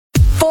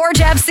Forge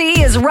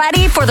FC is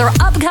ready for their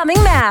upcoming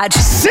match.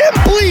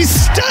 Simply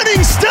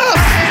stunning stuff!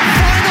 And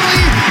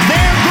finally,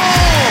 their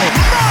goal!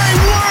 My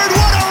word,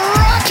 what a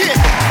rocket!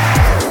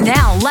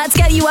 Now, let's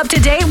get you up to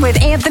date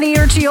with Anthony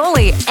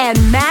Urciuoli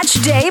and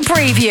Match Day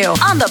Preview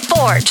on the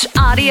Forge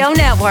Audio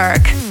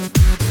Network.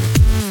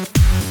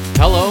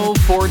 Hello,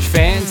 Forge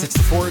fans. It's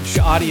the Forge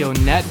Audio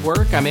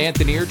Network. I'm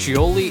Anthony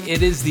Urciuoli.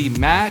 It is the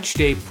Match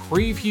Day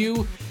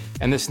Preview,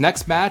 and this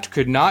next match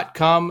could not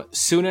come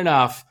soon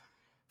enough.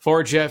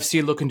 Forge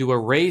FC looking to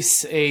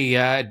erase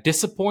a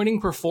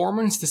disappointing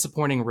performance,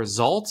 disappointing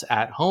result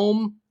at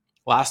home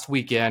last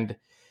weekend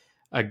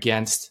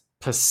against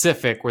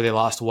Pacific, where they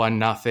lost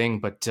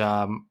 1-0. But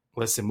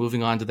listen,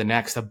 moving on to the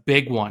next, a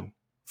big one.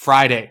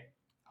 Friday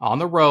on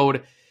the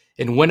road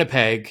in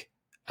Winnipeg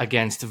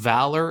against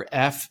Valour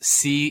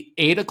FC,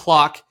 8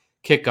 o'clock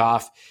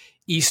kickoff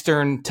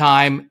Eastern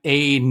time,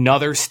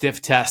 another stiff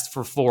test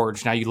for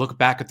Forge. Now you look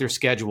back at their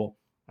schedule.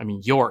 I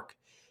mean, York.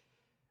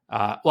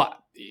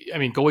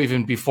 Go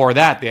even before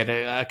that. They had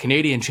a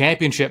Canadian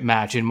Championship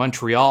match in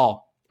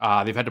Montreal.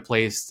 They've had to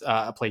play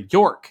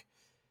York,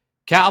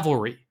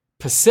 Cavalry,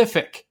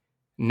 Pacific,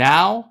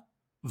 now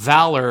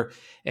Valour.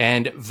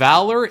 And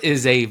Valour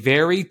is a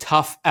very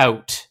tough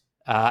out,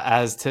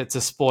 as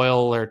to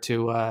spoil or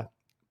to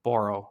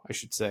borrow, I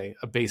should say,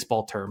 a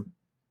baseball term.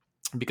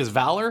 Because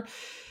Valour,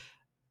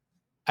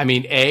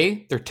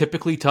 they're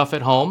typically tough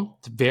at home.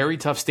 It's a very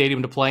tough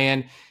stadium to play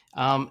in.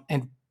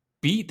 And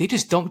B, they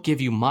just don't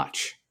give you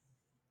much.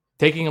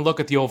 Taking a look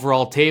at the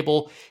overall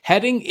table,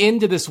 heading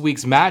into this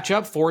week's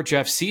matchup, Forge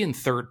FC in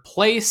third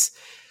place,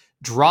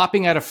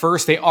 dropping out of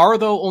first. They are,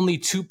 though, only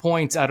 2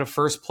 points out of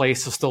first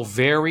place, so still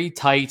very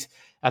tight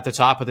at the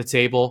top of the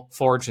table.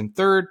 Forge in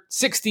third,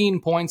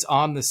 16 points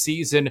on the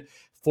season,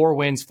 4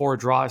 wins, 4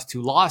 draws, 2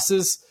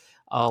 losses,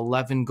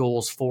 11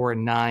 goals for,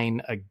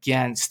 9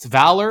 against.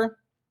 Valour,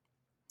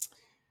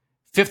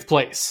 fifth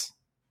place,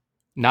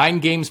 9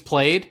 games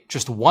played,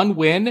 just 1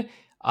 win,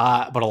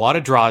 but a lot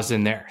of draws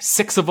in there.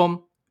 6 of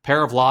them.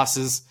 Pair of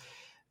losses.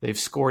 They've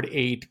scored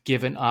 8,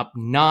 given up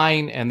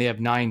 9, and they have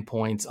 9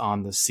 points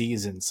on the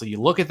season. So you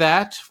look at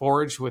that,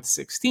 Forge with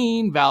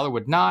 16, Valour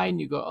with 9.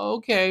 You go,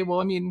 okay,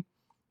 well,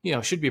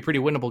 should be a pretty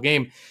winnable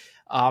game.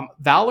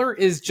 Valour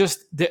is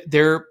just,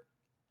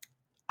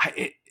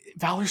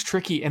 Valour's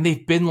tricky, and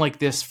they've been like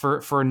this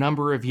for a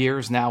number of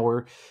years now,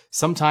 where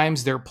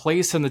sometimes their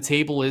place on the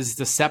table is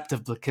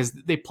deceptive because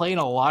they play in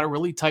a lot of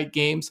really tight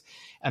games,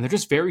 and they're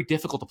just very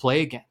difficult to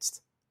play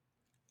against.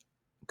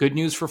 Good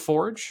news for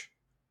Forge,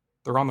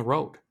 they're on the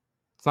road.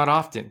 It's not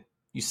often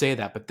you say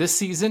that, but this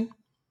season,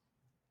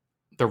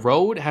 the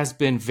road has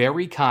been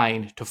very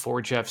kind to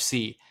Forge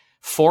FC.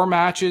 4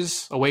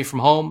 matches away from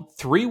home,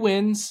 3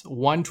 wins,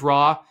 1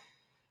 draw.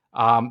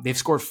 They've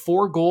scored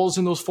 4 goals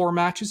in those 4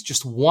 matches,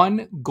 just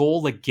 1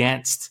 goal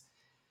against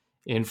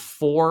in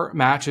 4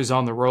 matches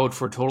on the road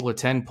for a total of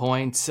 10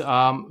 points.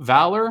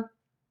 Valour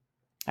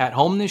at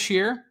home this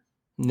year,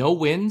 no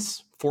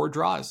wins, 4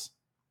 draws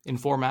in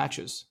 4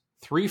 matches.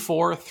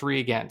 3-4, 3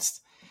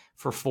 against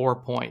for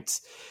 4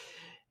 points.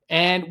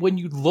 And when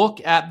you look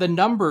at the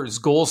numbers,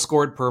 goals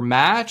scored per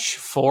match,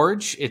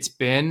 Forge, it's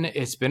been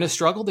a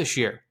struggle this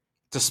year.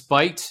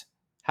 Despite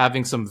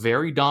having some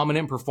very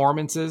dominant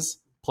performances,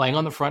 playing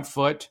on the front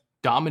foot,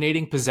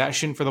 dominating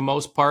possession for the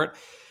most part,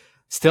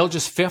 still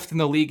just 5th in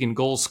the league in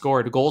goals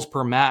scored, goals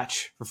per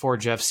match for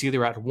Forge FC.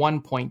 They're at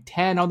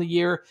 1.10 on the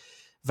year.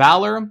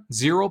 Valour,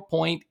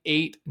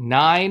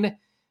 0.89.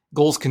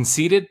 Goals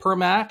conceded per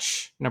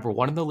match, number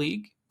 1 in the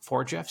league,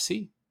 Forge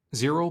FC,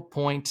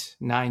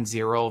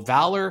 0.90.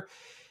 Valour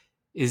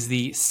is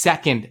the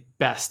second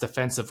best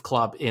defensive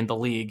club in the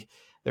league.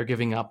 They're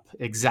giving up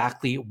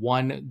exactly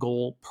 1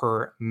 goal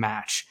per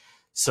match.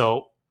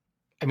 So,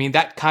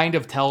 that kind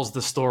of tells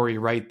the story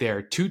right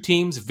there. 2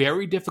 teams,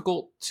 very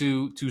difficult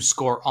to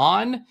score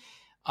on,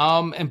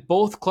 and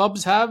both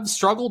clubs have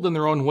struggled in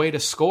their own way to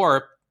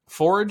score.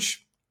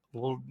 Forge,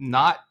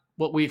 not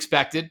what we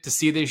expected to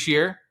see this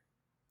year.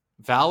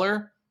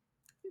 Valour,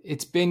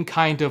 it's been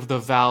kind of the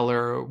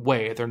Valour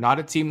way. They're not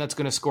a team that's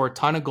going to score a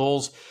ton of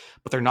goals,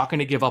 but they're not going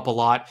to give up a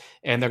lot,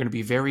 and they're going to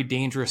be very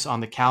dangerous on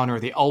the counter.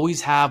 They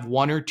always have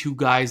 1 or 2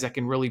 guys that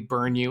can really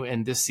burn you,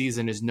 and this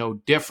season is no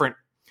different.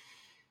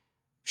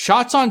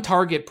 Shots on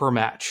target per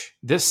match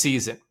this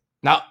season.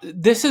 Now,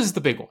 this is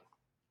the big one.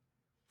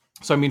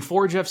 So,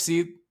 Forge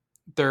FC,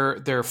 they're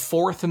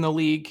 4th in the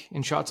league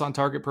in shots on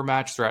target per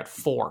match. They're at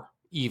 4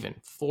 even.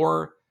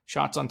 4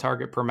 shots on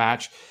target per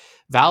match.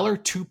 Valour,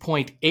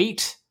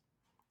 2.8.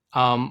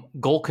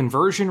 Goal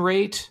conversion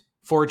rate,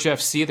 Forge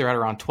FC, they're at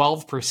around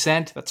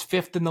 12%. That's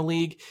 5th in the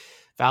league.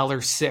 Valour,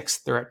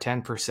 6th. They're at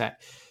 10%.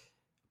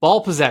 Ball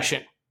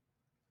possession.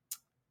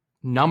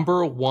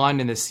 Number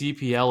 1 in the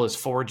CPL is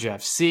Forge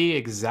FC.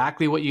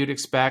 Exactly what you'd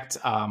expect.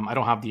 I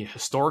don't have the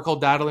historical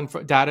data in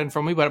front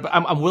of me, but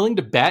I'm willing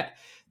to bet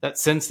that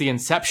since the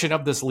inception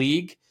of this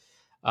league,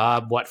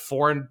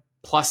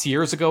 4+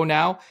 years ago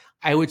now,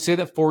 I would say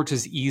that Forge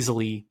has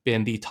easily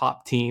been the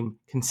top team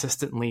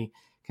consecutively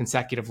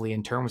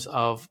in terms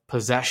of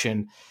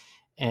possession.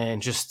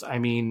 And just,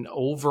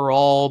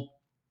 overall,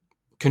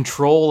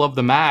 control of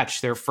the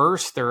match. They're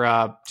first.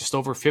 They're just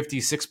over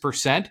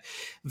 56%.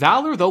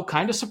 Valour, though,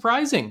 kind of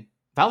surprising.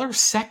 Valour's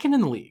second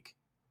in the league.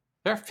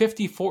 They're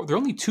 54. They're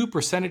only 2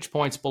 percentage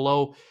points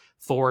below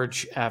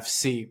Forge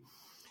FC.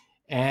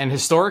 And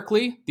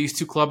historically, these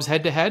two clubs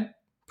head-to-head,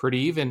 pretty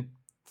even.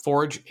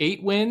 Forge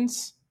 8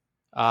 wins,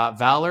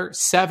 Valour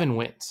 7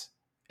 wins.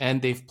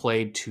 And they've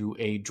played to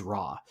a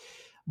draw.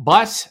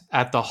 But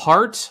at the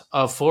heart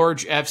of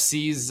Forge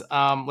FC's,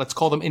 let's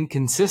call them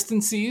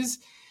inconsistencies,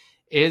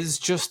 is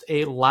just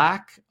a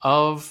lack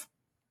of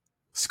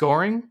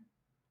scoring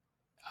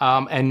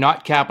and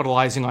not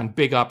capitalizing on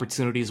big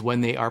opportunities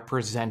when they are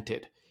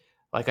presented.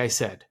 Like I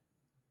said,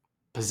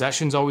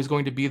 possession's always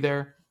going to be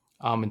there.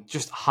 And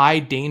just high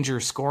danger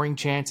scoring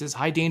chances,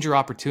 high danger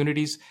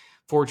opportunities.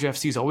 Forge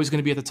FC is always going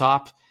to be at the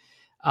top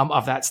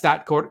of that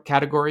stat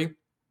category.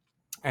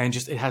 And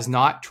just it has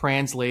not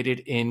translated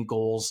in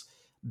goals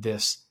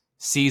this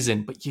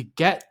season. But you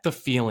get the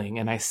feeling,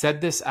 and I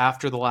said this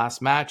after the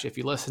last match, if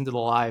you listen to the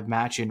live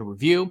match in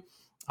review,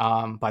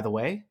 by the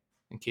way,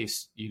 in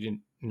case you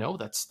didn't know,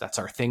 that's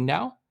our thing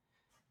now.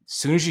 As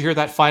soon as you hear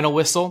that final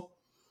whistle,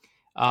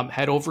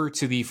 head over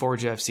to the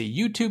Forge FC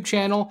YouTube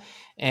channel,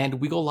 and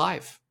we go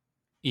live.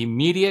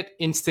 Immediate,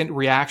 instant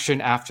reaction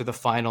after the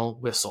final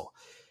whistle.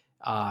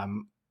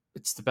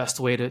 It's the best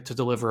way to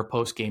deliver a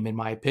post game, in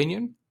my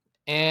opinion.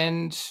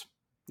 And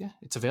yeah,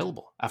 it's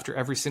available after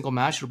every single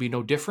match. It'll be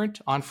no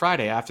different on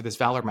Friday after this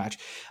Valour match.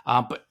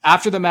 But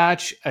after the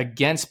match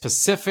against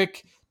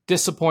Pacific,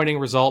 disappointing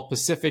result.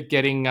 Pacific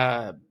getting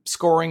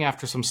scoring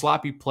after some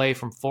sloppy play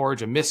from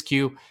Forge, a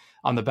miscue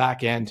on the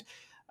back end,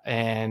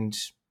 and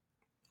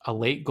a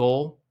late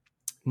goal,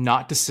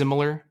 not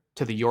dissimilar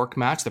to the York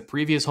match, the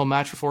previous home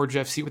match for Forge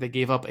FC, where they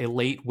gave up a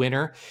late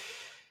winner.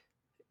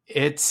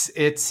 It's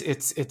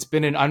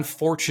been an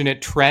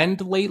unfortunate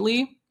trend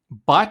lately,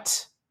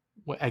 but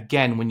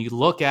again, when you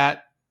look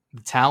at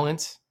the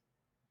talent,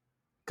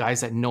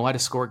 guys that know how to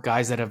score,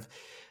 guys that have,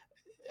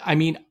 I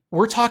mean,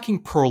 we're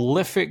talking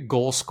prolific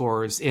goal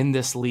scorers in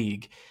this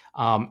league.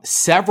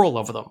 Several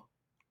of them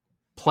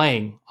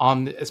playing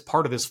as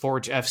part of this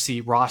Forge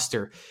FC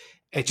roster.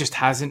 It just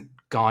hasn't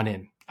gone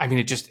in. I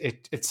mean,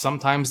 it's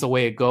sometimes the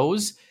way it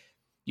goes.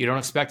 You don't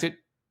expect it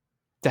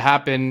to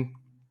happen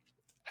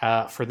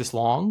for this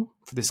long,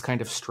 for this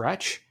kind of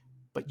stretch,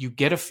 but you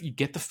get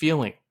the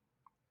feeling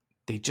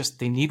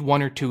they need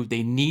one or two.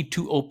 They need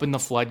to open the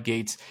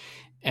floodgates,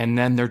 and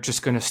then they're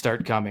just going to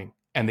start coming.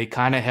 And they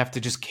kind of have to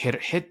just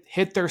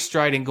hit their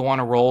stride and go on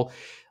a roll.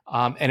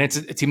 And it's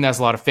a team that has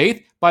a lot of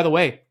faith. By the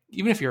way,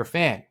 even if you're a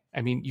fan,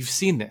 I mean, you've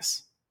seen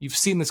this. You've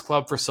seen this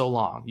club for so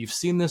long. You've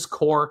seen this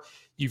core.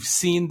 You've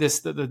seen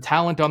the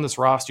talent on this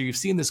roster. You've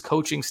seen this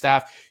coaching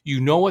staff. You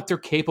know what they're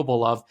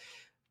capable of.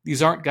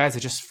 These aren't guys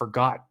that just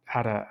forgot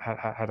how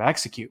to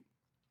execute.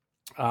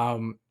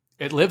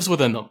 It lives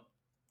within them.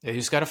 They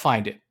just got to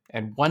find it.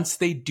 And once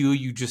they do,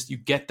 you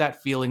get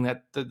that feeling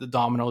that the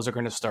dominoes are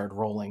going to start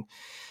rolling.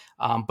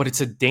 But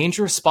it's a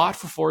dangerous spot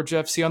for Forge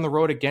FC on the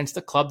road against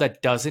a club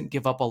that doesn't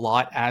give up a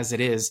lot as it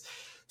is.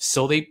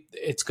 So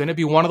it's going to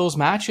be one of those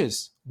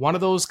matches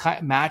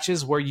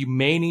where you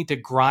may need to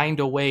grind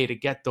away to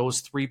get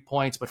those 3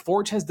 points. But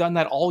Forge has done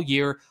that all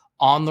year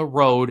on the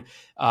road.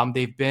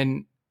 They've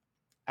been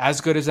as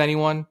good as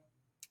anyone,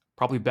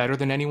 probably better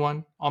than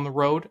anyone on the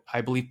road.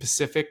 I believe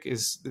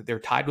they're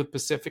tied with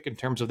Pacific in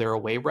terms of their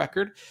away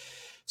record.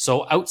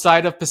 So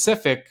outside of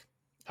Pacific,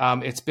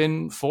 it's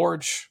been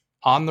Forge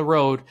on the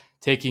road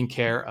taking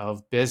care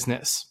of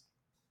business.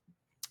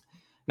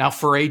 Now,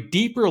 for a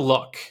deeper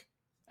look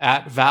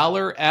at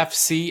Valour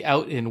FC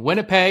out in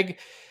Winnipeg,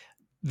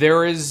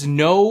 there is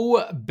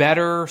no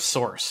better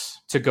source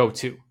to go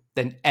to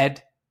than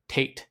Ed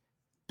Tait.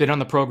 Been on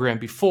the program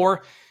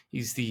before.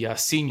 He's the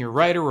senior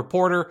writer,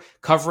 reporter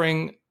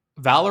covering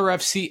Valour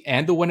FC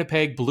and the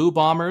Winnipeg Blue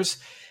Bombers.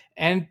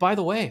 And by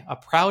the way, a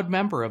proud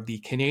member of the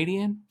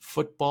Canadian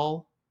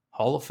Football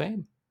Hall of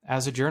Fame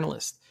as a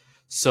journalist.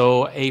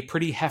 So a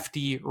pretty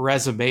hefty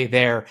resume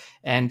there.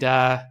 And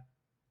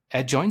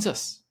Ed joins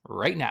us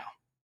right now.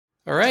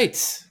 All right.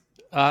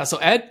 So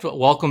Ed,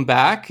 welcome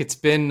back. It's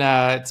been,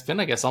 I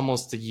guess,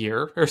 almost a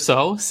year or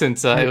so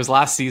since it was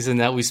last season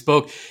that we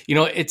spoke. You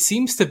know, it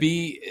seems to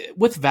be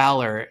with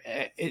Valour,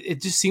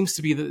 it just seems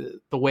to be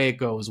the way it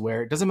goes,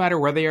 where it doesn't matter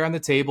where they are on the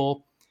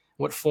table,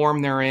 what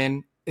form they're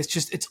in.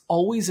 It's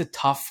always a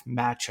tough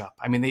matchup.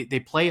 I mean, they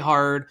play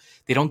hard.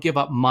 They don't give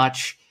up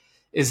much.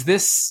 Is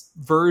this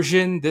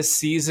version, this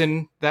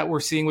season that we're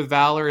seeing with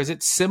Valour, is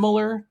it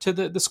similar to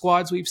the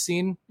squads we've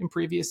seen in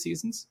previous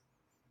seasons?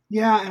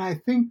 Yeah, and I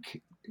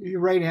think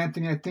you're right,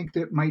 Anthony. I think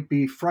that might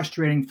be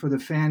frustrating for the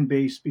fan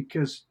base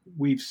because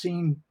we've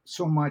seen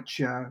so much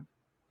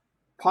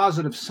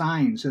positive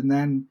signs, and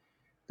then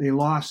they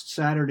lost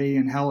Saturday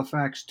in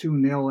Halifax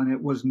 2-0, and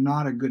it was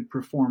not a good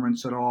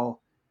performance at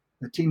all.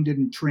 The team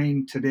didn't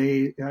train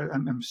today.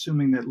 I'm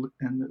assuming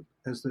that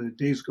as the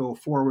days go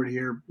forward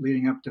here,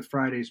 leading up to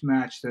Friday's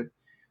match, that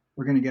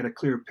we're going to get a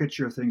clear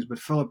picture of things. But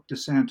Philip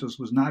DeSantos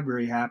was not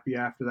very happy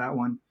after that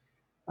one.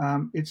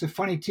 it's a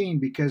funny team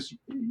because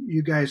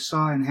you guys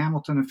saw in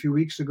Hamilton a few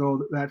weeks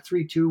ago that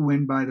 3-2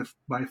 win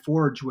by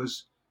Forge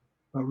was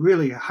a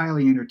really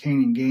highly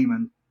entertaining game,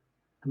 and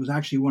it was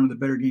actually one of the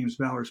better games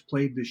Valour's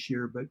played this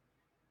year. But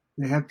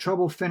they have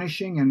trouble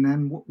finishing, and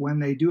then when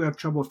they do have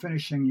trouble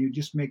finishing, you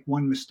just make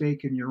one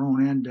mistake in your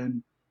own end,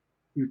 and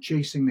you're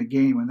chasing the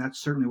game, and that's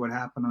certainly what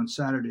happened on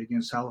Saturday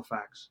against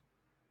Halifax.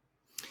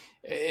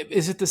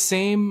 Is it the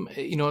same,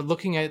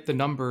 looking at the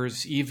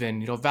numbers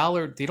even,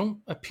 Valour, they don't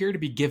appear to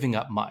be giving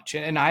up much.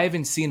 And I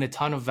haven't seen a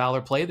ton of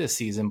Valour play this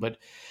season, but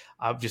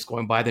I'm just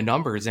going by the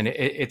numbers. And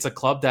it's a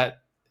club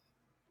that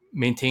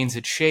maintains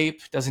its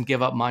shape, doesn't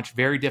give up much,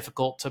 very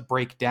difficult to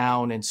break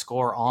down and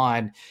score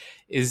on.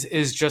 Is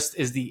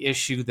the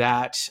issue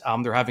that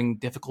they're having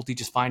difficulty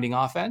just finding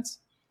offense?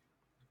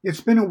 It's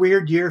been a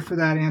weird year for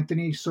that,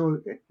 Anthony.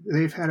 So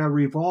they've had a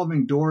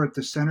revolving door at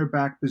the center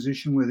back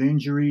position with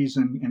injuries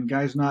and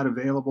guys not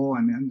available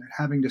and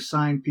having to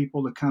sign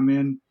people to come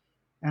in.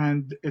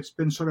 And it's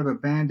been sort of a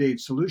Band-Aid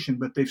solution,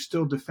 but they've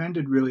still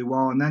defended really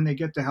well. And then they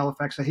get to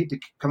Halifax. I hate to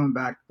keep coming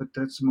back, but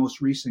that's the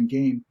most recent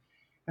game.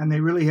 And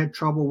they really had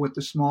trouble with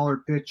the smaller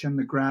pitch and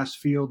the grass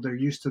field. They're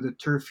used to the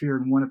turf here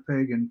in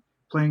Winnipeg and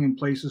playing in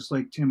places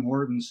like Tim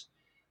Hortons,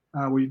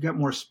 where you've got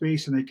more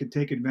space and they could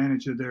take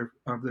advantage of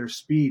their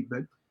speed.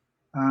 But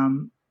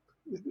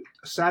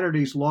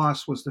Saturday's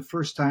loss was the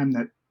first time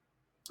that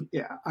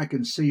I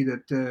can see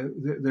that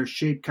their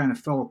shape kind of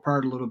fell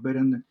apart a little bit.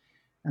 And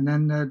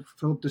then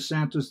Philip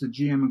DeSantos, the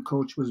GM and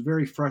coach, was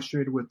very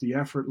frustrated with the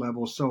effort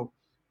level. So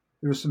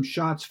there were some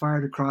shots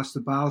fired across the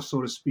bow,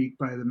 so to speak,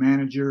 by the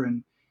manager.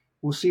 And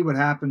we'll see what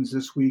happens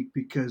this week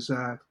because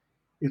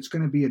it's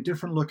going to be a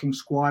different looking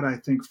squad, I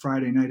think,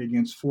 Friday night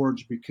against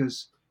Forge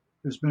because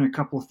there's been a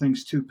couple of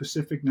things too.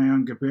 Pacific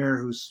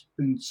Nyong'Gaber, who's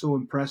been so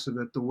impressive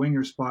at the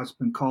winger spot's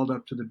been called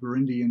up to the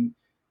Burundian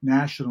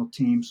national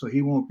team, so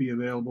he won't be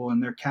available.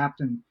 And their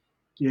captain,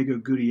 Diego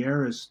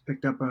Gutierrez,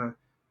 picked up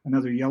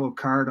another yellow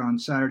card on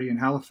Saturday in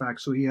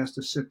Halifax, so he has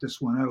to sit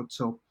this one out.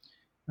 So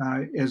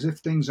as if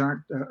things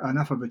aren't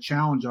enough of a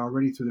challenge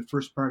already through the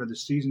first part of the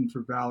season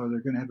for Valour,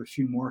 they're going to have a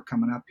few more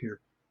coming up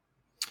here.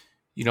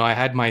 I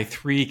had my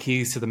 3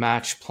 keys to the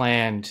match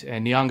planned,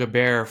 and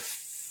Nyong'Gaber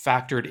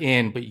factored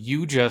in, but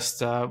you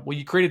just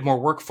you created more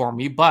work for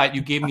me, but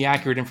you gave me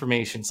accurate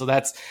information, so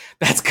that's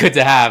good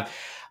to have.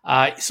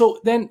 So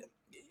then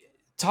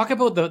talk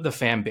about the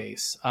fan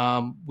base.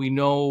 We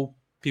know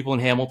people in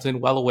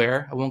Hamilton, well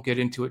aware. I won't get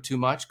into it too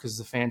much because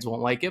the fans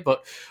won't like it,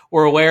 but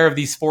we're aware of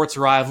the sports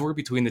rivalry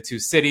between the two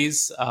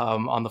cities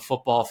on the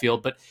football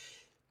field. But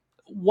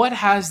what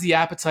has the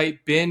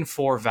appetite been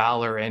for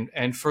Valour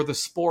and for the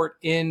sport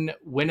in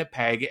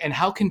Winnipeg, and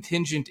how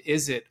contingent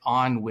is it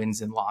on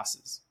wins and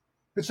losses?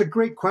 It's a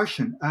great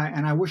question,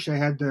 and I wish I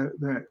had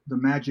the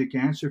magic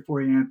answer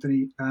for you,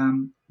 Anthony.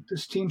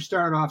 This team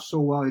started off so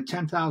well. They had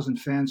 10,000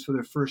 fans for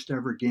their first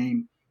ever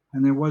game,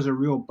 and there was a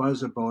real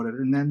buzz about it.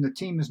 And then the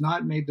team has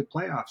not made the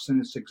playoffs in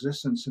its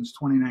existence since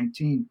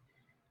 2019.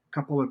 A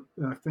couple of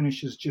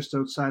finishes just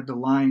outside the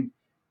line,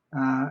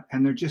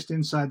 and they're just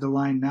inside the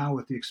line now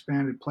with the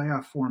expanded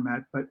playoff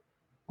format. But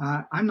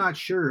I'm not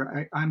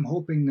sure. I'm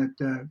hoping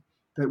that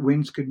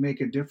wins could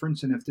make a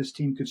difference, and if this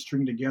team could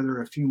string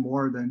together a few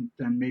more, then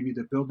maybe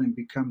the building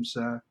becomes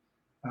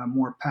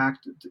more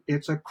packed.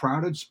 It's a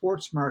crowded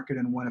sports market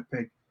in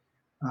Winnipeg.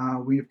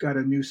 We've got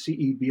a new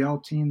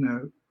CEBL team,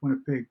 the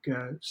Winnipeg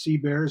Sea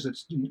Bears.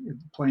 It's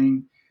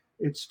playing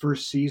its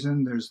first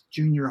season. There's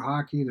junior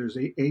hockey. There's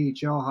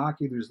AHL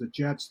hockey. There's the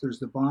Jets. There's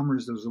the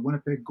Bombers. There's the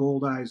Winnipeg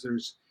Gold Eyes.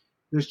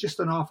 There's just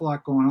an awful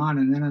lot going on.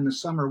 And then in the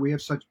summer, we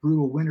have such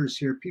brutal winters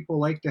here. People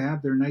like to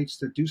have their nights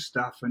to do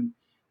stuff and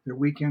their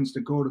weekends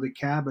to go to the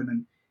cabin.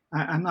 And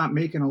I'm not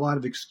making a lot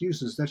of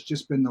excuses. That's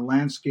just been the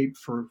landscape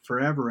for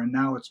forever, and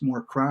now it's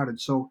more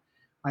crowded. So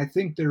I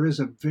think there is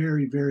a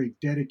very, very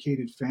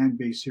dedicated fan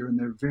base here, and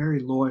they're very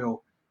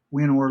loyal,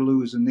 win or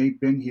lose, and they've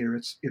been here.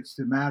 It's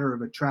the matter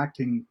of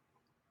attracting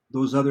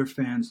those other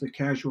fans, the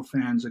casual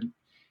fans, and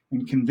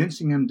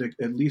convincing them to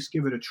at least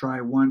give it a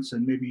try once,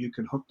 and maybe you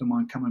can hook them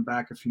on coming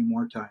back a few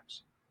more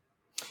times.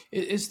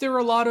 Is there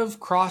a lot of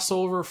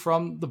crossover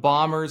from the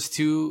Bombers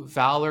to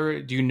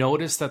Valour? Do you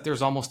notice that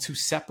there's almost 2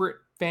 separate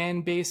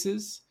fan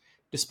bases?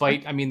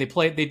 Despite,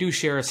 they do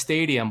share a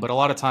stadium, but a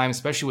lot of times,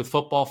 especially with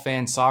football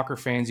fans, soccer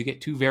fans, you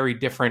get 2 very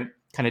different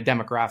kind of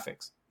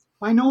demographics.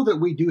 I know that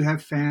we do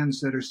have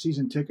fans that are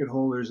season ticket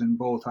holders in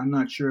both. I'm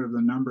not sure of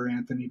the number,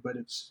 Anthony, but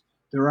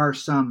there are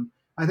some.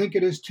 I think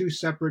it is 2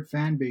 separate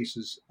fan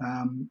bases.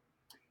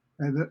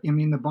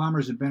 The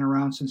Bombers have been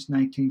around since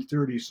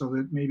 1930, so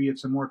that maybe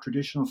it's a more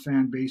traditional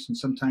fan base, and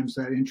sometimes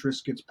that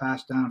interest gets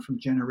passed down from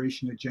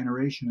generation to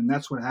generation. And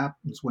that's what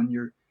happens when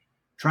you're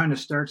trying to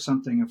start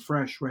something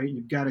afresh, right?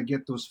 You've got to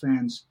get those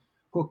fans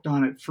hooked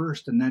on it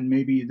first, and then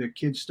maybe the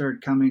kids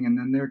start coming, and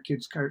then their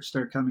kids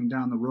start coming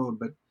down the road.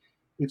 But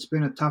it's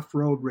been a tough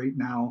road right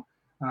now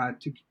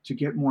to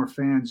get more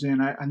fans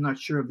in. I'm not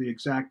sure of the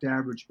exact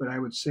average, but I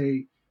would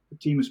say the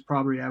team is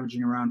probably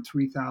averaging around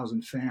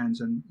 3,000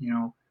 fans, and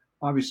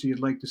obviously you'd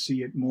like to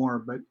see it more,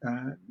 but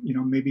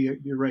maybe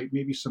you're right.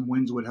 Maybe some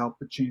wins would help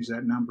to change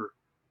that number.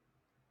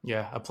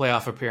 Yeah, a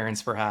playoff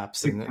appearance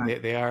perhaps, and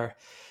they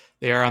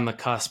are on the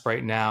cusp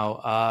right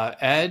now.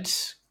 Ed,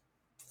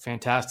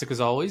 fantastic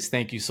as always.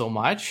 Thank you so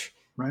much.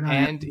 Right on.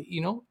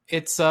 And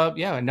it's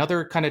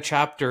another kind of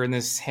chapter in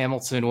this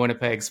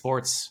Hamilton-Winnipeg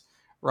sports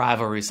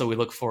rivalry. So we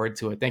look forward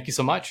to it. Thank you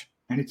so much.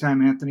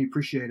 Anytime, Anthony.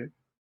 Appreciate it.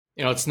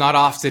 It's not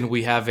often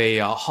we have a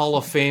Hall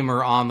of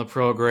Famer on the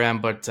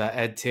program, but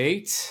Ed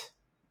Tait,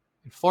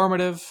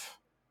 informative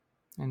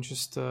and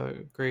just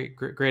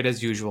great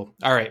as usual.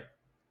 All right.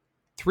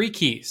 3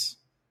 keys.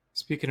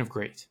 Speaking of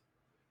great.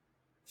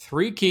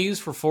 3 keys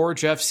for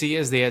Forge FC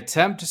as they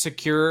attempt to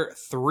secure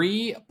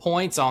 3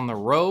 points on the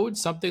road,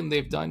 something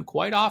they've done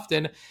quite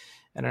often,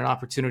 and an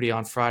opportunity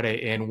on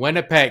Friday in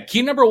Winnipeg.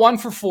 Key number 1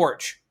 for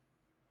Forge.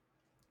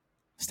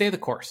 Stay the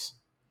course.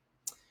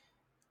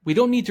 We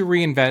don't need to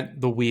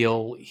reinvent the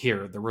wheel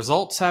here. The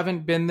results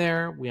haven't been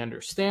there. We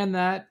understand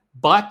that.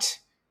 But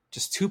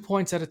just 2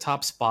 points at a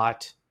top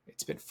spot.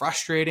 It's been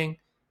frustrating.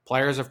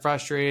 Players are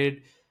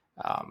frustrated.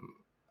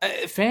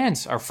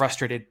 Fans are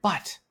frustrated.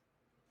 But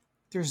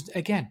there's,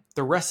 again,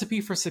 the recipe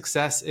for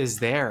success is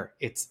there.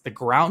 It's the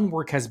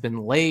groundwork has been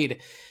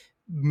laid.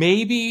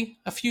 Maybe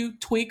a few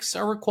tweaks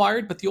are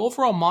required, but the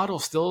overall model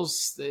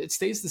it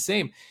stays the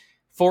same.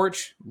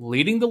 Forge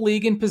leading the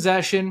league in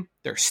possession.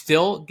 They're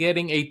still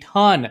getting a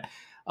ton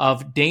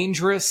of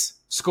dangerous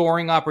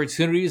scoring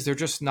opportunities. They're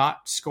just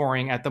not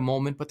scoring at the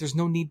moment, but there's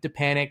no need to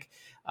panic.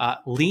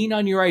 Lean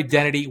on your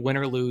identity, win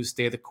or lose.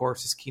 Stay the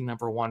course is key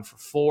number 1 for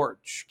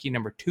Forge. Key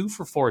number 2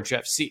 for Forge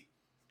FC.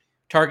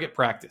 Target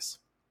practice.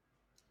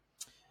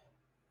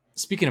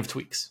 Speaking of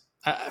tweaks,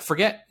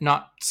 forget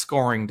not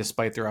scoring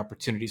despite their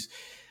opportunities.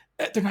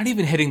 They're not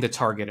even hitting the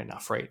target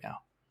enough right now.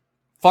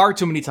 Far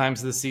too many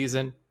times this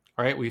season.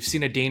 All right, we've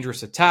seen a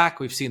dangerous attack.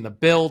 We've seen the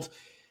build.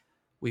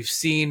 We've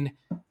seen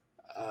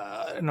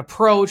an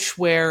approach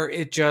where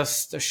a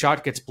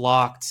shot gets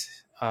blocked,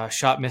 a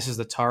shot misses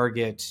the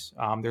target.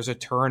 There's a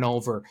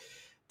turnover.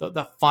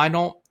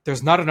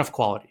 There's not enough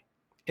quality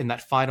in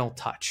that final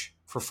touch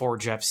for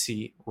Forge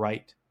FC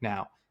right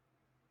now.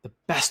 The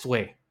best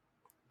way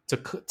to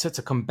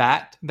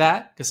combat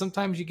that, because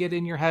sometimes you get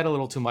in your head a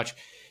little too much,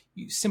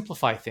 you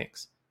simplify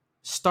things.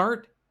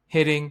 Start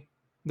hitting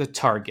the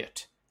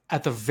target.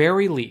 At the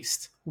very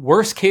least,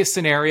 worst case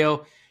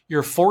scenario,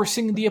 you're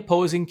forcing the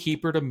opposing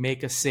keeper to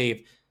make a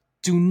save.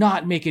 Do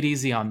not make it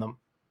easy on them.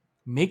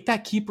 Make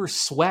that keeper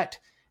sweat.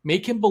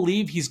 Make him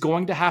believe he's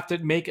going to have to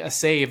make a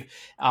save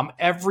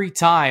every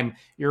time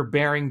you're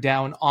bearing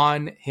down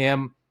on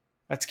him.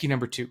 That's key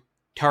number 2.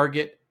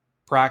 Target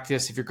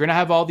practice. If you're going to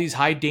have all these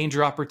high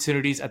danger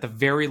opportunities, at the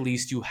very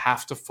least, you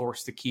have to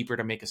force the keeper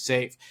to make a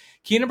save.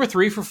 Key number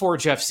 3 for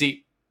Forge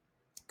FC.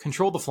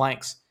 Control the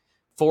flanks.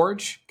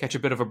 Forge, catch a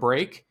bit of a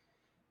break.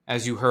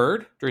 As you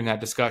heard during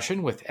that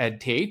discussion with Ed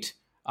Tait,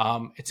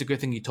 it's a good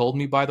thing he told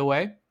me, by the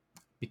way,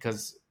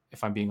 because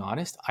if I'm being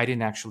honest, I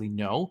didn't actually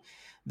know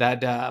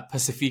that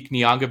Pacifique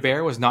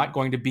Niangabert was not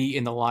going to be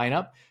in the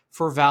lineup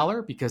for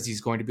Valour because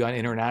he's going to be on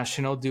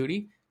international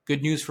duty.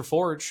 Good news for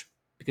Forge,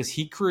 because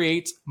he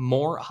creates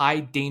more high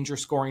danger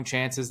scoring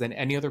chances than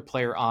any other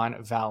player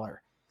on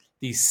Valour.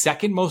 The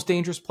second most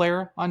dangerous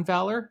player on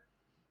Valour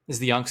is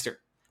the youngster,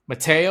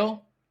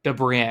 Matteo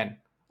DeBrienne,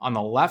 on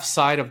the left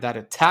side of that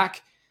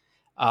attack.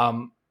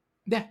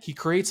 He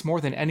creates more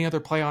than any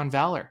other player on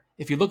Valour.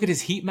 If you look at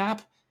his heat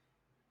map,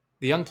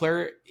 the young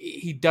player,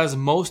 he does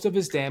most of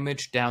his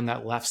damage down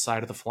that left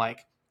side of the flank.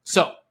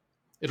 So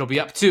it'll be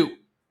up to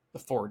the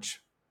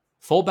Forge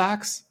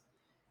fullbacks,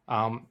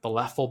 the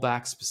left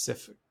fullback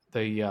specific,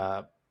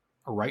 the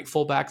right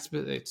fullback.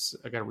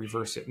 I got to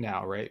reverse it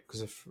now, right?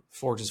 Because of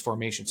Forge's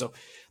formation. So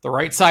the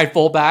right side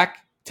fullback,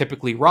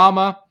 typically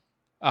Rama,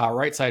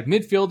 right side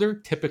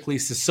midfielder, typically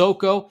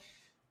Sissoko.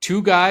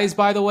 2 guys,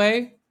 by the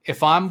way.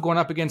 If I'm going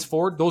up against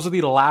Ford, those are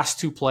the last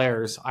 2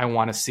 players I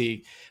want to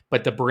see.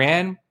 But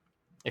DeBrienne,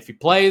 if he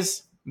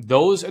plays,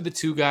 those are the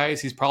 2 guys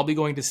he's probably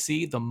going to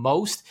see the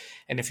most.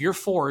 And if you're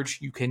Forge,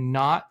 you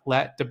cannot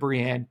let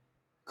DeBrienne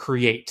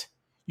create.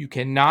 You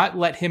cannot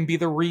let him be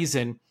the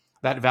reason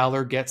that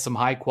Valour gets some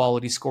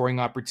high-quality scoring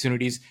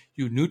opportunities.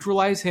 You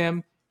neutralize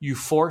him, you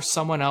force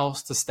someone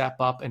else to step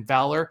up. And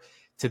Valour,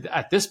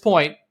 at this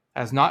point,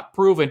 has not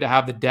proven to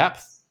have the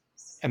depth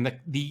and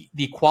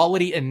the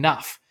quality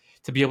enough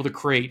to be able to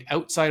create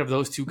outside of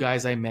those 2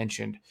 guys I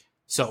mentioned.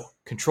 So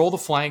control the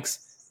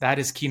flanks. That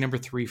is key number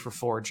 3 for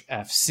Forge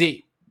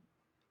FC.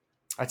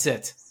 That's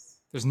it.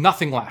 There's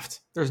nothing left.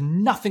 There's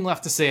nothing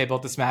left to say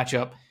about this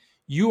matchup.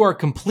 You are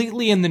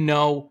completely in the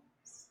know.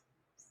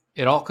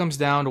 It all comes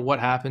down to what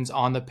happens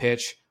on the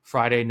pitch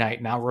Friday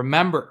night. Now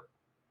remember,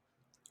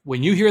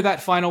 when you hear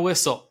that final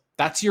whistle,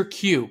 that's your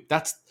cue.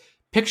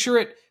 Picture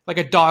it like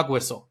a dog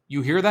whistle.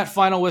 You hear that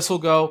final whistle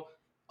go,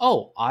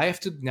 oh, I have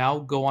to now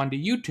go onto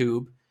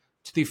YouTube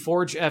to the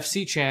Forge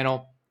FC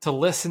channel to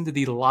listen to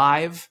the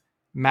live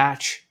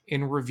match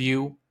in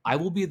review. I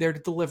will be there to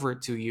deliver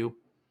it to you.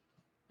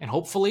 And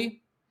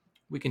hopefully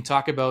we can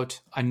talk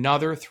about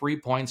another 3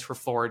 points for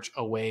Forge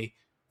away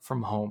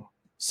from home.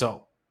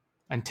 So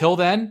until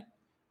then,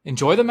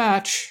 enjoy the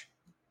match.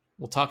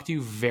 We'll talk to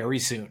you very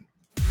soon.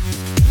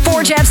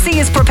 Forge FC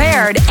is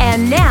prepared,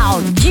 and now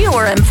you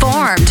are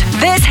informed.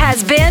 This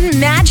has been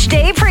Match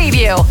Day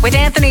Preview with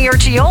Anthony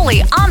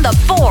Urciuoli on the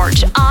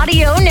Forge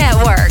Audio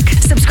Network.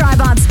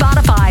 Subscribe on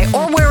Spotify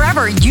or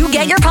wherever you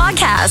get your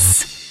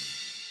podcasts.